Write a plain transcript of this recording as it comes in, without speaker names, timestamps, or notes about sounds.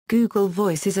Google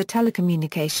Voice is a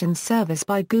telecommunications service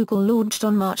by Google launched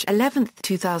on March 11,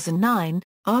 2009,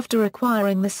 after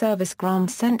acquiring the service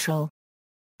GrandCentral.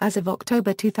 As of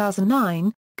October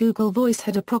 2009, Google Voice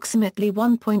had approximately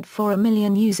 1.4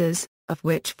 million users, of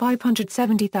which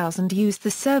 570,000 used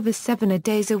the service 7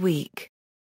 days a week.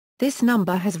 This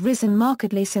number has risen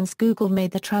markedly since Google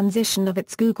made the transition of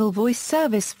its Google Voice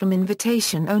service from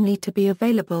invitation only to be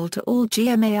available to all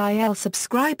GrandCentral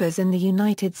subscribers in the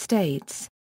United States.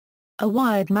 A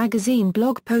Wired magazine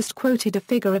blog post quoted a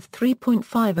figure of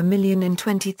 3.5 million in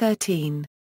 2013.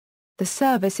 The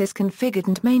service is configured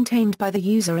and maintained by the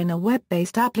user in a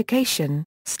web-based application,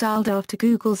 styled after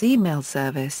Google's email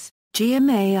service,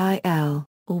 GrandCentral,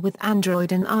 or with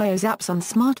Android and iOS apps on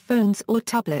smartphones or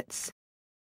tablets.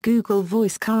 Google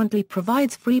Voice currently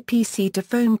provides free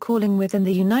PC-to-phone calling within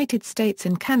the United States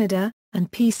and Canada, and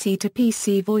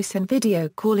PC-to-PC voice and video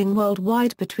calling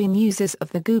worldwide between users of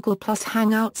the Google+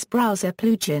 Hangouts browser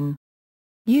plugin.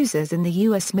 Users in the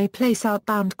US may place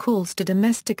outbound calls to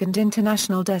domestic and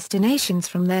international destinations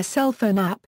from their cell phone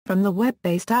app, from the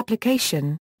web-based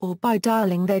application, or by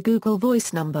dialing their Google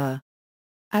Voice number.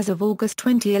 As of August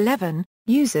 2011,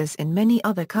 users in many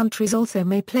other countries also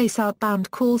may place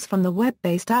outbound calls from the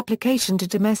web-based application to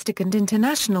domestic and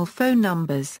international phone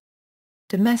numbers.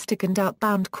 Domestic and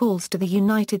outbound calls to the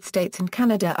United States and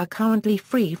Canada are currently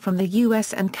free from the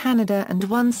US and Canada and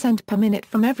 1 cent per minute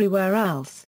from everywhere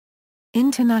else.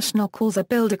 International calls are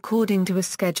billed according to a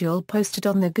schedule posted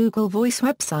on the Google Voice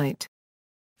website.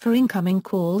 For incoming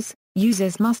calls,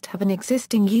 users must have an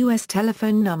existing US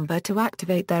telephone number to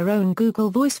activate their own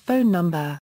Google Voice phone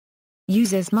number.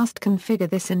 Users must configure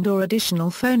this and/or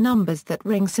additional phone numbers that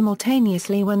ring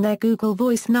simultaneously when their Google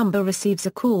Voice number receives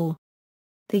a call.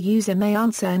 The user may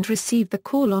answer and receive the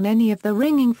call on any of the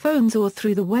ringing phones or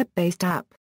through the web-based app.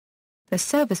 The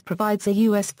service provides a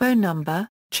US phone number,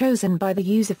 chosen by the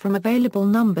user from available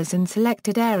numbers in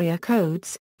selected area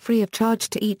codes, free of charge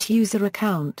to each user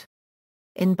account.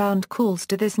 Inbound calls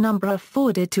to this number are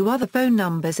forwarded to other phone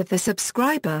numbers of the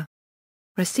subscriber.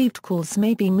 Received calls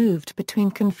may be moved between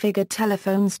configured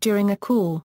telephones during a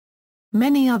call.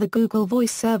 Many other Google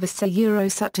Voice services are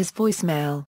such as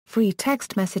voicemail, free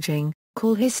text messaging,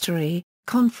 call history,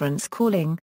 conference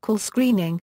calling, call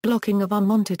screening, blocking of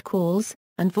unwanted calls,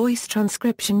 and voice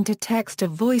transcription to text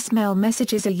of voicemail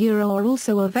messages are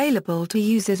also available to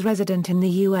users resident in the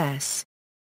US.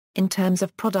 In terms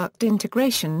of product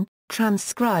integration,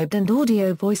 transcribed and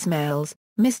audio voicemails,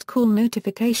 missed call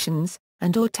notifications,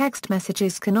 and/or text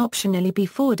messages can optionally be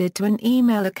forwarded to an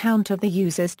email account of the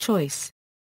user's choice.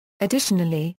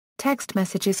 Additionally, text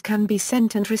messages can be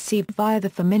sent and received via the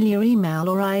familiar email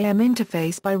or IM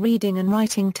interface by reading and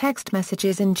writing text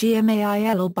messages in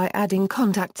GrandCentral or by adding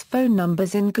contacts' phone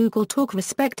numbers in Google Talk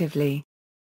respectively.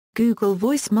 Google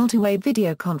Voice multi-way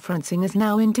video conferencing is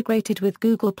now integrated with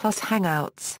Google+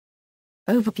 Hangouts.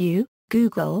 Overview: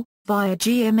 Google, via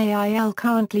GrandCentral,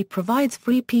 currently provides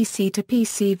free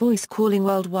PC-to-PC voice calling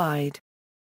worldwide.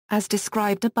 As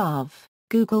described above,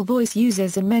 Google Voice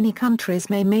users in many countries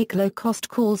may make low-cost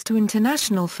calls to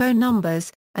international phone numbers,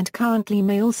 and currently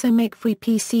may also make free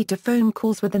PC-to-phone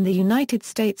calls within the United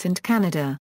States and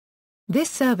Canada. This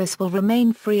service will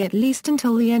remain free at least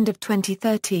until the end of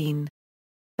 2013.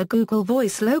 A Google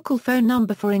Voice local phone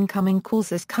number for incoming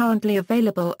calls is currently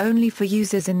available only for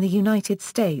users in the United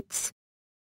States.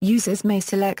 Users may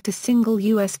select a single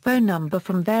US phone number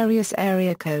from various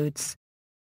area codes.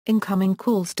 Incoming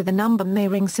calls to the number may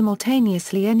ring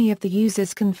simultaneously any of the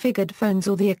user's configured phones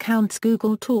or the account's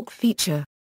Google Talk feature.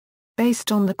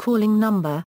 Based on the calling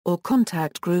number, or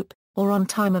contact group, or on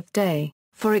time of day,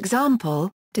 for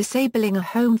example, disabling a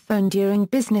home phone during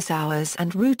business hours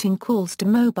and routing calls to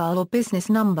mobile or business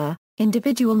number,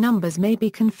 individual numbers may be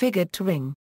configured to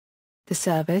ring. The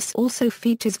service also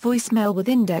features voicemail with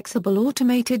indexable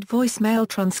automated voicemail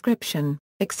transcription,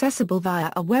 accessible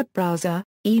via a web browser,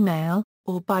 email,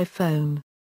 or by phone.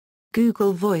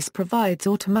 Google Voice provides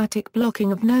automatic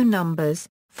blocking of known numbers,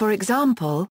 for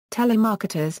example,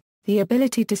 telemarketers, the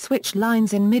ability to switch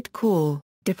lines in mid-call,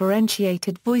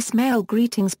 differentiated voicemail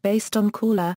greetings based on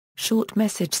caller, short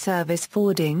message service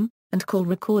forwarding, and call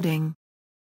recording.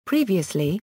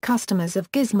 Previously, customers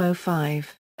of Gizmo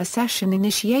 5, a session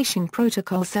initiation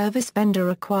protocol service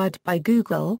vendor acquired by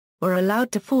Google, were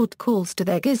allowed to forward calls to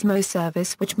their Gizmo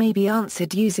service which may be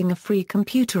answered using a free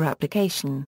computer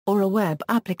application, or a web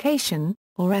application,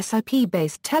 or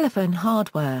SIP-based telephone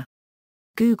hardware.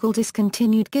 Google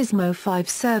discontinued Gizmo 5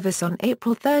 service on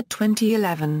April 3,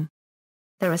 2011.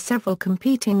 There are several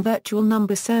competing virtual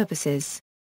number services.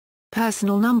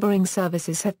 Personal numbering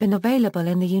services have been available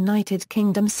in the United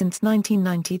Kingdom since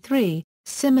 1993,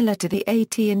 similar to the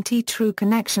AT&T True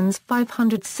Connections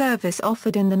 500 service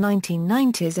offered in the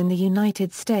 1990s in the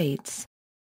United States.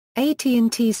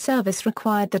 AT&T's service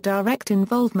required the direct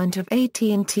involvement of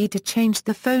AT&T to change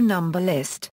the phone number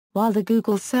list, while the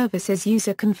Google service is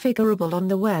user-configurable on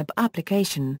the web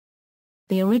application.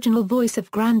 The original voice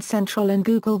of GrandCentral and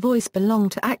Google Voice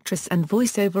belonged to actress and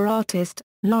voiceover artist,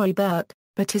 Laurie Burt,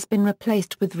 but has been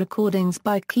replaced with recordings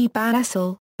by Kiba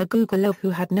Essel, a Googler who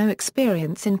had no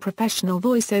experience in professional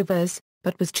voiceovers,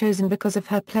 but was chosen because of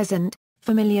her pleasant,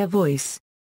 familiar voice.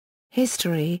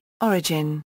 History,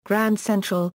 origin,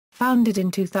 GrandCentral, founded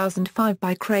in 2005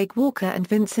 by Craig Walker and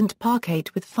Vincent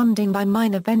Parkate with funding by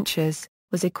Minor Ventures,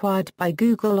 was acquired by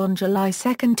Google on July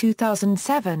 2,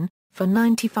 2007, for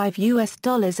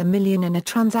 $95 million in a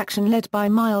transaction led by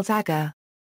Miles Agger.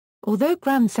 Although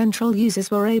GrandCentral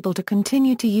users were able to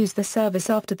continue to use the service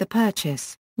after the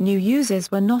purchase, new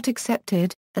users were not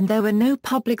accepted, and there were no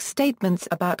public statements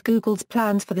about Google's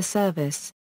plans for the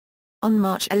service. On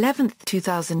March 11,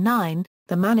 2009,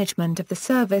 the management of the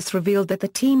service revealed that the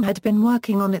team had been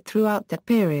working on it throughout that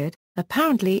period,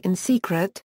 apparently in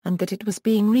secret, and that it was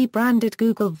being rebranded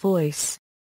Google Voice.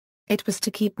 It was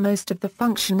to keep most of the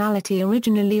functionality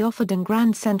originally offered in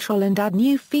GrandCentral and add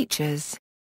new features.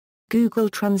 Google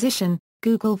Transition,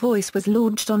 Google Voice was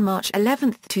launched on March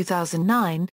 11,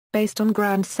 2009, based on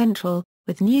GrandCentral,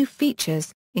 with new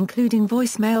features, including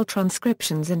voicemail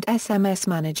transcriptions and SMS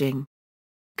managing.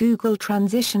 Google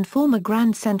transitioned former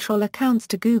GrandCentral accounts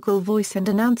to Google Voice and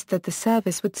announced that the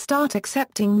service would start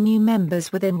accepting new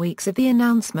members within weeks of the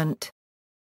announcement.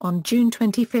 On June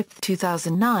 25,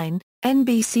 2009,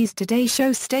 NBC's Today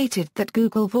Show stated that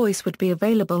Google Voice would be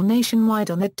available nationwide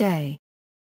on that day.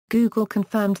 Google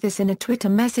confirmed this in a Twitter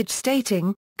message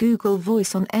stating, "Google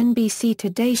Voice on NBC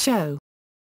Today Show.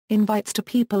 Invites to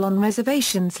people on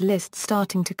reservations list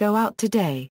starting to go out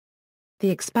today." The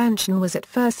expansion was at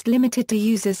first limited to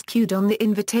users queued on the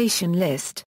invitation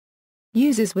list.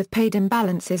 Users with paid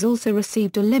imbalances also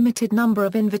received a limited number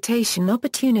of invitation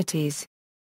opportunities.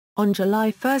 On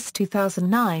July 1,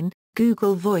 2009,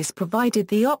 Google Voice provided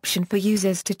the option for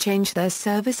users to change their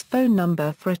service phone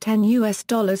number for a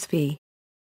 $10 fee.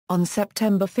 On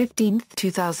September 15,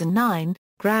 2009,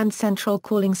 GrandCentral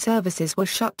calling services were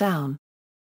shut down.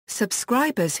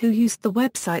 Subscribers who used the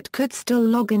website could still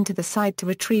log into the site to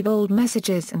retrieve old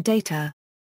messages and data.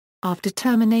 After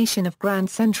termination of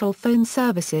GrandCentral phone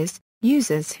services,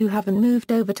 users who haven't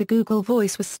moved over to Google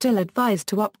Voice were still advised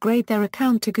to upgrade their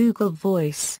account to Google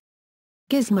Voice.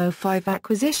 Gizmo 5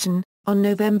 acquisition. On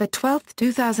November 12,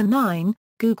 2009,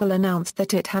 Google announced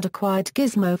that it had acquired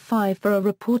Gizmo 5 for a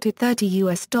reported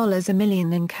 $30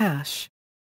 million in cash.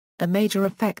 A major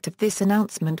effect of this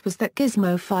announcement was that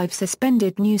Gizmo 5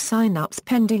 suspended new sign-ups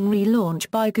pending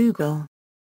relaunch by Google.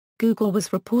 Google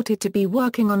was reported to be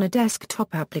working on a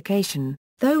desktop application,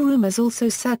 though rumors also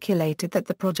circulated that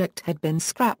the project had been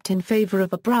scrapped in favor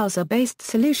of a browser-based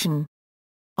solution.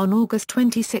 On August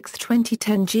 26,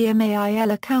 2010,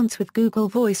 Gmail accounts with Google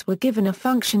Voice were given a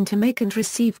function to make and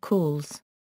receive calls.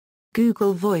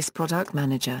 Google Voice Product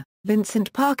Manager,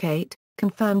 Vincent Parkate,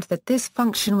 confirmed that this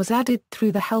function was added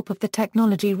through the help of the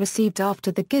technology received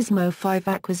after the Gizmo 5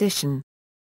 acquisition.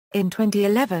 In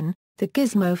 2011, the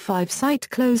Gizmo 5 site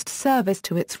closed service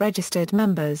to its registered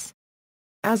members.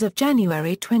 As of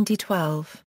January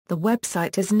 2012, the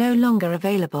website is no longer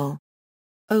available.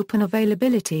 Open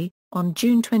availability. On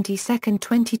June 22,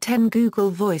 2010,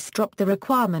 Google Voice dropped the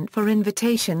requirement for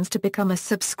invitations to become a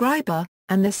subscriber,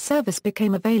 and this service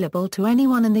became available to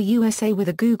anyone in the USA with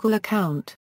a Google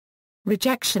account.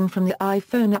 Rejection from the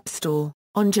iPhone App Store.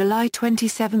 On July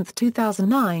 27,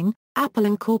 2009, Apple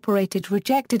Incorporated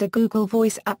rejected a Google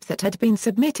Voice app that had been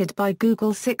submitted by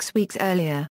Google 6 weeks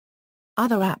earlier.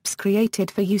 Other apps created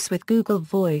for use with Google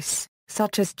Voice,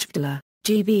 such as GVDA,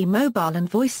 GV Mobile and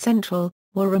Voice Central,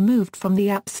 were removed from the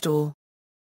App Store.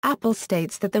 Apple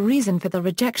states that the reason for the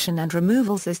rejection and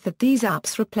removals is that these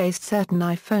apps replaced certain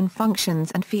iPhone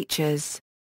functions and features.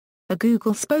 A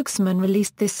Google spokesman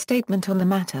released this statement on the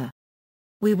matter.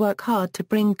 "We work hard to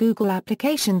bring Google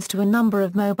applications to a number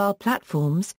of mobile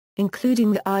platforms,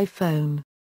 including the iPhone.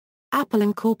 Apple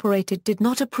Incorporated did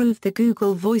not approve the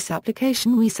Google Voice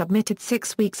application we submitted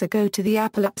 6 weeks ago to the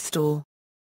Apple App Store.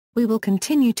 We will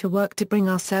continue to work to bring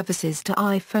our services to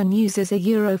iPhone users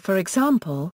for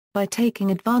example, by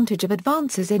taking advantage of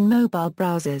advances in mobile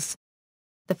browsers."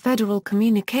 The Federal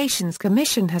Communications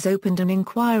Commission has opened an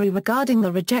inquiry regarding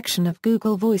the rejection of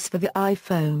Google Voice for the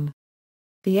iPhone.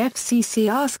 The FCC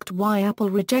asked why Apple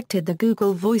rejected the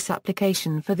Google Voice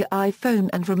application for the iPhone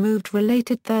and removed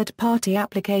related third-party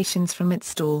applications from its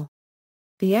store.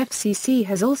 The FCC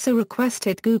has also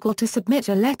requested Google to submit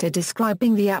a letter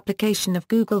describing the application of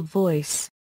Google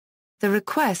Voice. The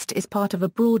request is part of a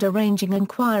broader-ranging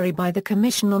inquiry by the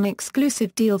Commission on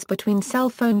exclusive deals between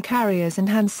cell phone carriers and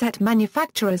handset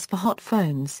manufacturers for hot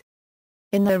phones.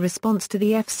 In their response to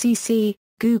the FCC,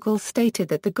 Google stated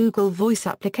that the Google Voice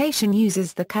application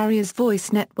uses the carrier's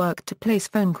voice network to place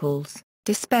phone calls,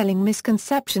 dispelling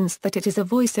misconceptions that it is a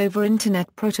voice-over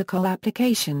Internet Protocol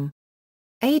application.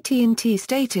 AT&T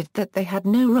stated that they had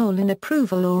no role in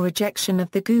approval or rejection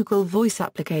of the Google Voice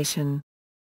application.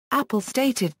 Apple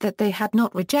stated that they had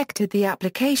not rejected the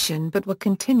application but were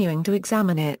continuing to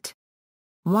examine it.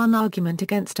 One argument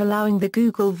against allowing the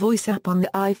Google Voice app on the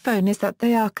iPhone is that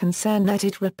they are concerned that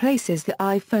it replaces the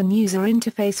iPhone user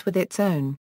interface with its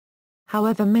own.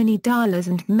 However, many dialers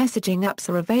and messaging apps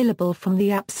are available from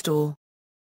the App Store.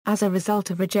 As a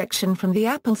result of rejection from the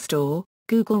Apple Store,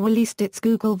 Google released its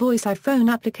Google Voice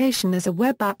iPhone application as a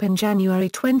web app in January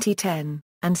 2010.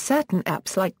 And certain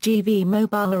apps like GV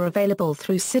Mobile are available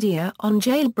through Cydia on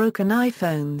jailbroken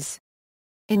iPhones.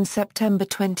 In September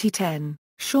 2010,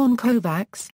 Sean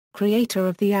Kovacs, creator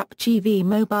of the app GV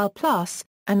Mobile Plus,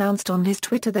 announced on his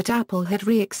Twitter that Apple had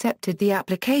re-accepted the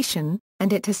application,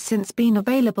 and it has since been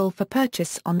available for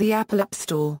purchase on the Apple App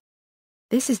Store.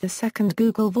 This is the second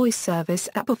Google Voice Service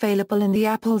app available in the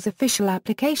Apple's official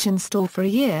application store for a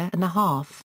year and a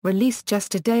half, released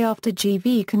just a day after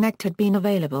GV Connect had been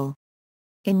available.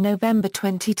 In November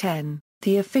 2010,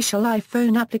 the official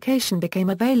iPhone application became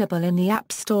available in the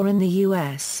App Store in the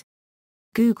US.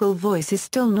 Google Voice is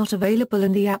still not available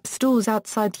in the app stores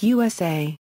outside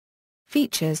USA.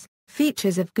 Features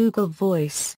of Google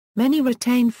Voice, many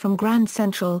retained from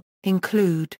GrandCentral,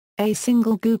 include a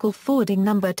single Google forwarding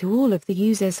number to all of the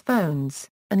user's phones,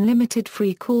 unlimited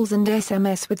free calls and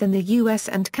SMS within the US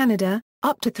and Canada,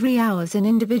 up to 3 hours in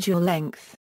individual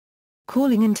length.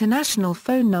 Calling international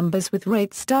phone numbers with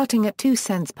rates starting at 2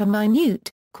 cents per minute,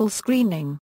 call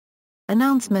screening.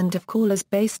 Announcement of callers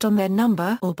based on their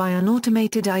number or by an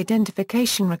automated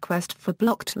identification request for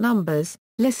blocked numbers,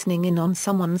 listening in on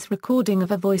someone's recording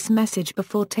of a voice message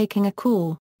before taking a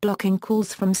call, blocking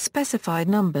calls from specified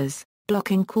numbers,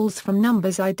 blocking calls from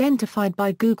numbers identified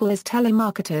by Google as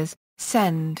telemarketers,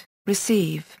 send,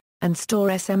 receive, and store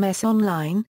SMS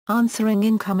online, answering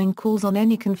incoming calls on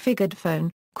any configured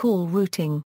phone, call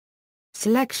routing.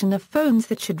 Selection of phones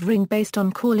that should ring based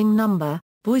on calling number,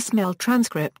 voicemail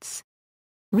transcripts.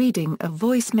 Reading of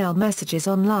voicemail messages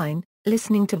online,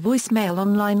 listening to voicemail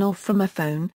online or from a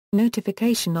phone,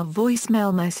 notification of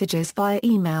voicemail messages via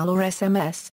email or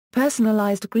SMS,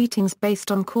 personalized greetings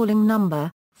based on calling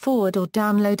number, forward or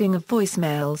downloading of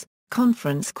voicemails,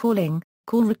 conference calling,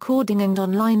 call recording and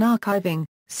online archiving,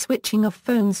 switching of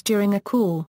phones during a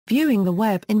call, viewing the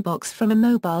web inbox from a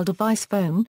mobile device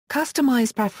phone,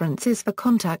 customize preferences for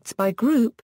contacts by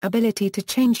group, ability to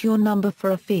change your number for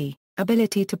a fee,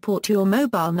 ability to port your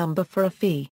mobile number for a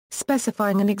fee,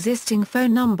 specifying an existing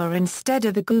phone number instead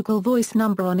of a Google Voice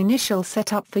number on initial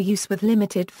setup for use with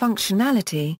limited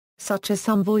functionality, such as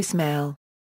some voicemail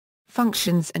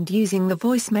functions and using the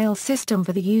voicemail system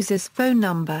for the user's phone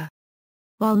number.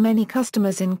 While many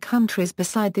customers in countries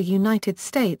beside the United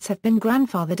States have been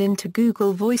grandfathered into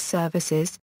Google Voice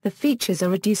services, the features are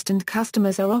reduced and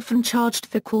customers are often charged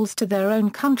for calls to their own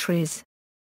countries.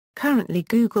 Currently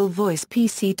Google Voice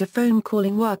PC to phone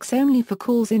calling works only for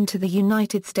calls into the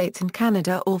United States and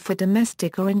Canada or for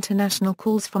domestic or international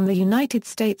calls from the United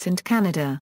States and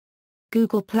Canada.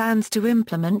 Google plans to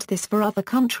implement this for other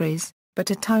countries, but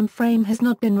a time frame has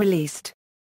not been released.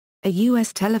 A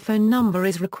U.S. telephone number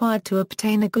is required to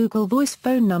obtain a Google Voice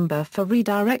phone number for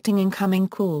redirecting incoming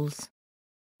calls.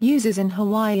 Users in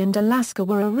Hawaii and Alaska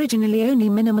were originally only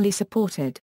minimally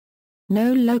supported.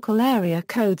 No local area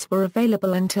codes were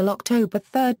available until October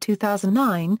 3,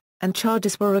 2009, and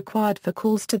charges were required for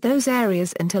calls to those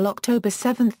areas until October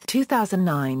 7,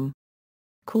 2009.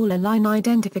 Caller line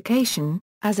identification.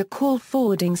 As a call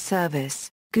forwarding service,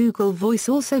 Google Voice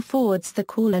also forwards the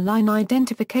caller line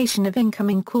identification of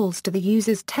incoming calls to the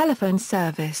user's telephone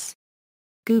service.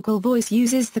 Google Voice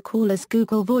uses the caller's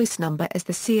Google Voice number as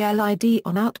the CLID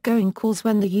on outgoing calls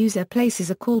when the user places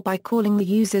a call by calling the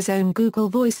user's own Google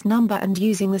Voice number and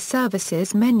using the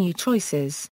service's menu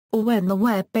choices, or when the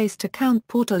web-based account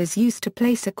portal is used to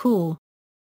place a call.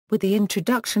 With the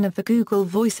introduction of the Google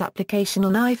Voice application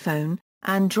on iPhone,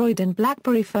 Android and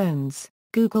BlackBerry phones,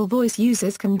 Google Voice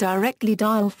users can directly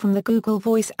dial from the Google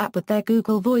Voice app with their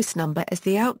Google Voice number as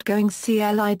the outgoing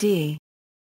CLID.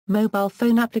 Mobile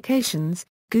phone applications.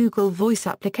 Google Voice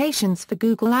applications for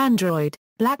Google Android,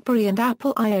 BlackBerry and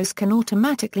Apple iOS can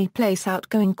automatically place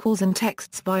outgoing calls and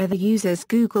texts via the user's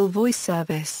Google Voice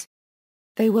service.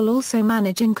 They will also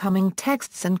manage incoming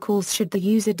texts and calls should the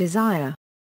user desire.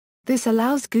 This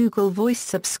allows Google Voice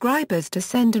subscribers to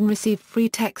send and receive free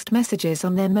text messages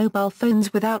on their mobile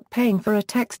phones without paying for a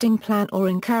texting plan or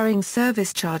incurring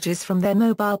service charges from their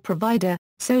mobile provider,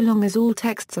 so long as all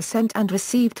texts are sent and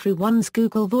received through one's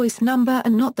Google Voice number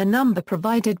and not the number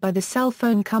provided by the cell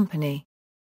phone company.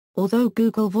 Although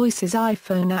Google Voice's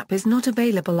iPhone app is not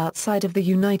available outside of the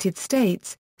United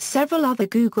States, several other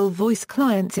Google Voice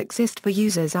clients exist for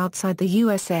users outside the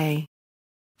USA.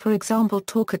 For example,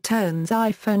 Talkatone's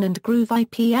iPhone and Groove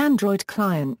IP Android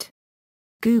client.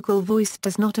 Google Voice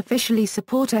does not officially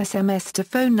support SMS to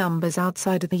phone numbers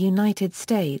outside of the United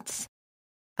States.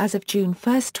 As of June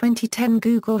 1, 2010,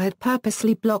 Google had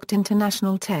purposely blocked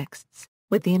international texts,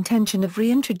 with the intention of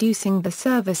reintroducing the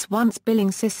service once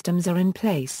billing systems are in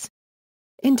place.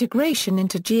 Integration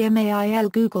into Gmail.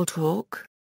 Google Talk.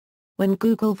 When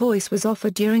Google Voice was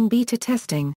offered during beta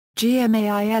testing,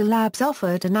 Gmail Labs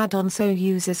offered an add-on so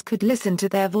users could listen to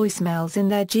their voicemails in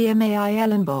their Gmail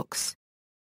inbox.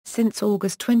 Since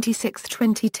August 26,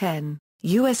 2010,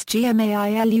 US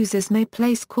Gmail users may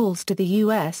place calls to the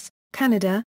US,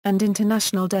 Canada, and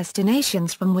international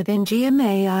destinations from within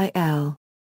Gmail.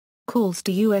 Calls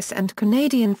to US and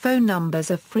Canadian phone numbers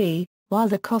are free, while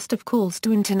the cost of calls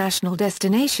to international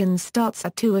destinations starts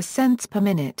at 2 cents per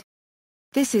minute.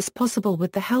 This is possible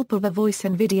with the help of a voice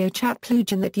and video chat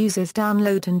plugin that users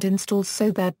download and install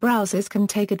so their browsers can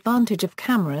take advantage of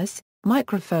cameras,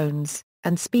 microphones,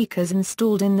 and speakers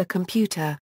installed in the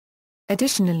computer.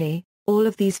 Additionally, all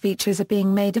of these features are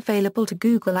being made available to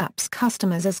Google Apps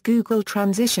customers as Google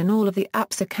transition all of the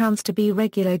apps accounts to be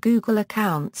regular Google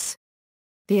accounts.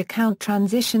 The account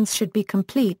transitions should be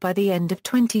complete by the end of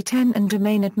 2010 and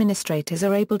domain administrators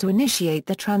are able to initiate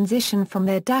the transition from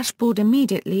their dashboard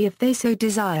immediately if they so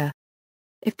desire.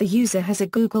 If the user has a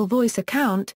Google Voice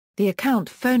account, the account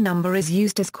phone number is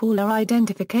used as caller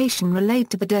identification relayed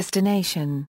to the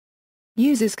destination.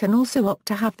 Users can also opt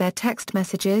to have their text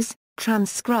messages,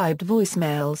 transcribed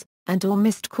voicemails, and/or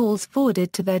missed calls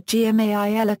forwarded to their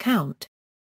Gmail account.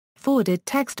 Forwarded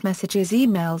text messages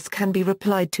emails can be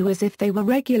replied to as if they were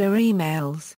regular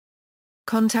emails.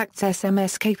 Contacts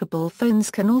SMS-capable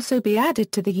phones can also be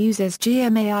added to the user's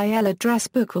Gmail address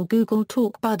book or Google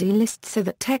Talk Buddy list so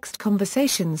that text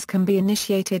conversations can be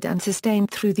initiated and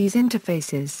sustained through these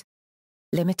interfaces.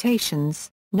 Limitations: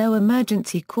 no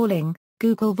emergency calling.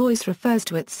 Google Voice refers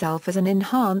to itself as an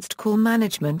enhanced call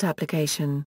management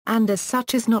application, and as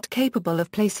such is not capable of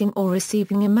placing or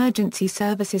receiving emergency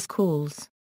services calls.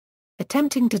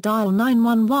 Attempting to dial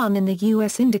 911 in the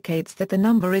U.S. indicates that the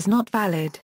number is not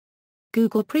valid.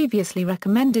 Google previously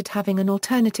recommended having an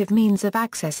alternative means of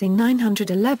accessing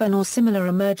 911 or similar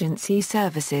emergency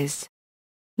services.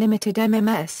 Limited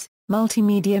MMS,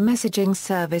 multimedia messaging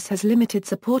service has limited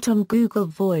support on Google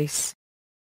Voice.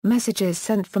 Messages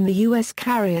sent from the U.S.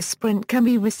 carrier Sprint can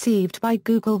be received by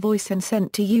Google Voice and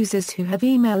sent to users who have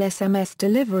email SMS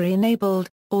delivery enabled,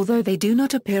 although they do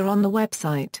not appear on the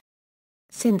website.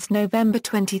 Since November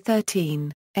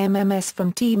 2013, MMS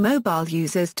from T-Mobile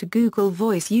users to Google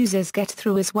Voice users get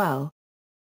through as well.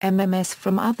 MMS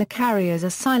from other carriers are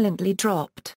silently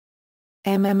dropped.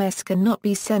 MMS cannot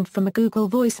be sent from a Google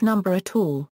Voice number at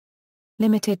all.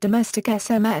 Limited domestic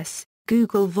SMS.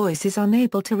 Google Voice is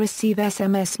unable to receive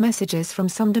SMS messages from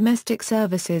some domestic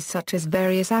services such as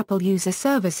various Apple user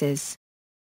services.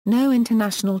 No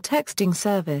international texting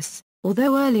service.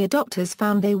 Although early adopters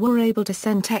found they were able to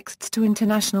send texts to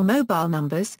international mobile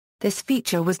numbers, this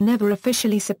feature was never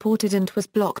officially supported and was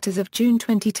blocked as of June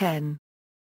 2010.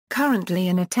 Currently,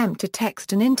 an attempt to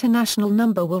text an international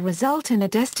number will result in a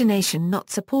destination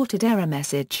not supported error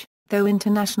message, though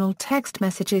international text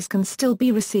messages can still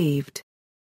be received.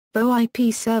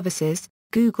 VoIP services.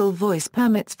 Google Voice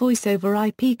permits voice-over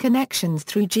IP connections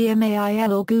through Gmail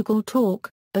or Google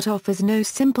Talk, but offers no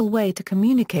simple way to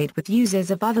communicate with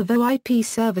users of other VoIP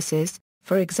services,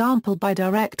 for example by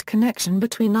direct connection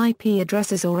between IP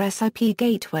addresses or SIP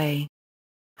gateway.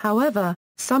 However,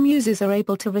 some users are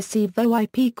able to receive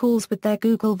VoIP calls with their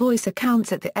Google Voice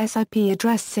accounts at the SIP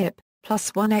address SIP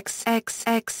 +1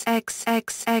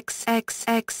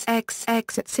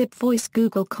 XXXXXXXXXX at SIP Voice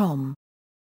Google.com.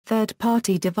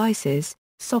 Third-party devices.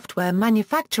 Software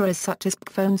manufacturers such as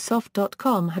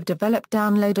PhoneSoft.com have developed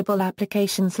downloadable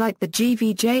applications like the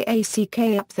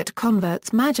GVJACK app that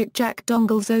converts Magic Jack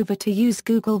dongles over to use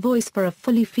Google Voice for a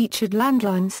fully featured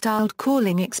landline-styled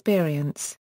calling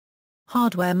experience.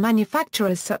 Hardware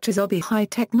manufacturers such as Obi High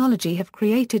Technology have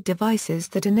created devices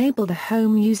that enable the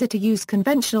home user to use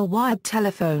conventional wired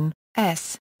telephone,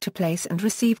 to place and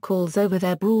receive calls over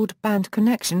their broadband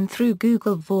connection through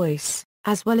Google Voice,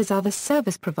 as well as other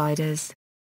service providers.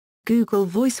 Google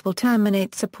Voice will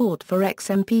terminate support for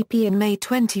XMPP in May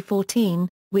 2014,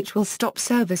 which will stop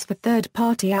service for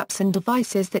third-party apps and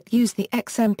devices that use the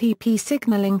XMPP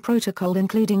signaling protocol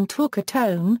including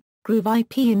Talkatone, Groove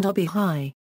IP and Obi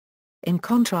High. In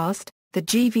contrast, the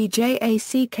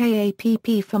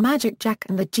GVJACKAPP for Magic Jack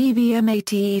and the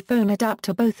GVMATE phone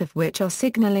adapter, both of which are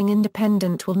signaling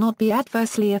independent, will not be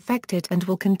adversely affected and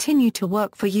will continue to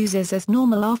work for users as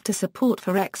normal after support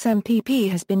for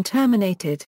XMPP has been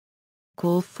terminated.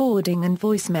 Call forwarding and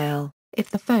voicemail.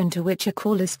 If the phone to which a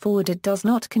call is forwarded does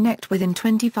not connect within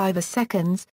 25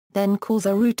 seconds, then calls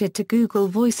are routed to Google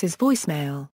Voice's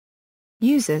voicemail.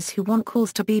 Users who want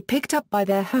calls to be picked up by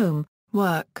their home,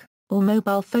 work, or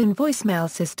mobile phone voicemail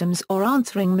systems or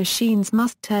answering machines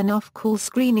must turn off call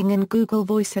screening in Google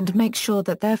Voice and make sure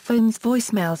that their phone's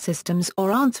voicemail systems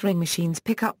or answering machines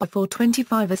pick up before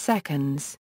 25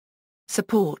 seconds.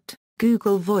 Support.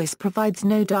 Google Voice provides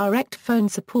no direct phone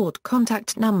support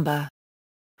contact number.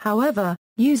 However,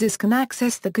 users can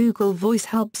access the Google Voice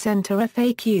Help Center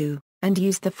FAQ, and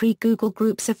use the free Google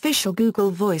Group's official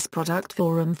Google Voice product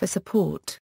forum for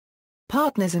support.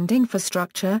 Partners and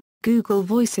infrastructure. Google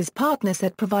Voice's partners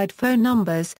that provide phone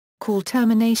numbers, call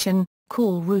termination,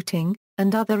 call routing,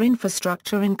 and other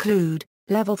infrastructure include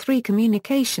Level 3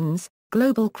 Communications,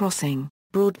 Global Crossing,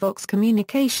 Broadvox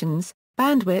Communications,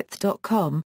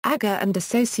 Bandwidth.com, AGA and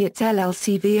Associates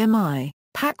LLC VMI,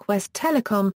 PacWest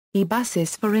Telecom,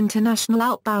 eBasis for international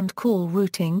outbound call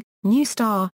routing,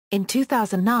 Newstar. In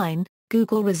 2009,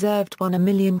 Google reserved 1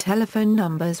 million telephone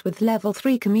numbers with Level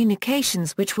 3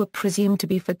 communications which were presumed to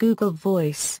be for Google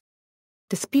Voice.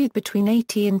 Dispute between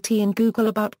AT&T and Google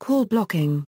about call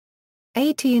blocking.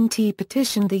 AT&T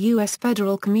petitioned the U.S.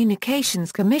 Federal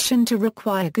Communications Commission to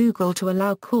require Google to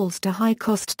allow calls to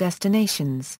high-cost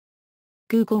destinations.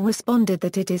 Google responded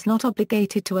that it is not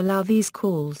obligated to allow these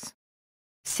calls.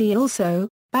 See also,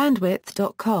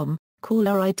 Bandwidth.com,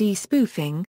 caller ID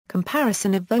spoofing,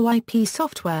 comparison of VoIP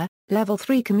software, Level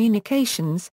 3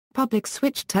 communications, public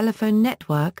switched telephone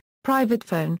network, private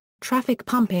phone, traffic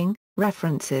pumping,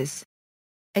 references.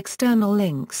 External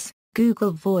links,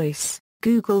 Google Voice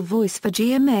for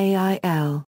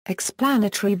GMAIL,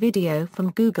 explanatory video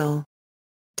from Google.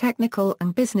 Technical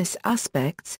and business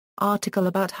aspects, article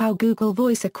about how Google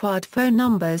Voice acquired phone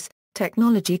numbers,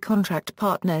 technology contract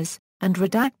partners, and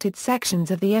redacted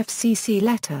sections of the FCC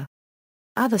letter.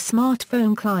 Other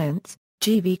smartphone clients,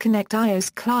 GV Connect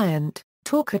iOS client,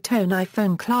 Talkatone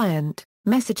iPhone client,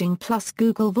 Messaging plus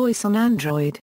Google Voice on Android.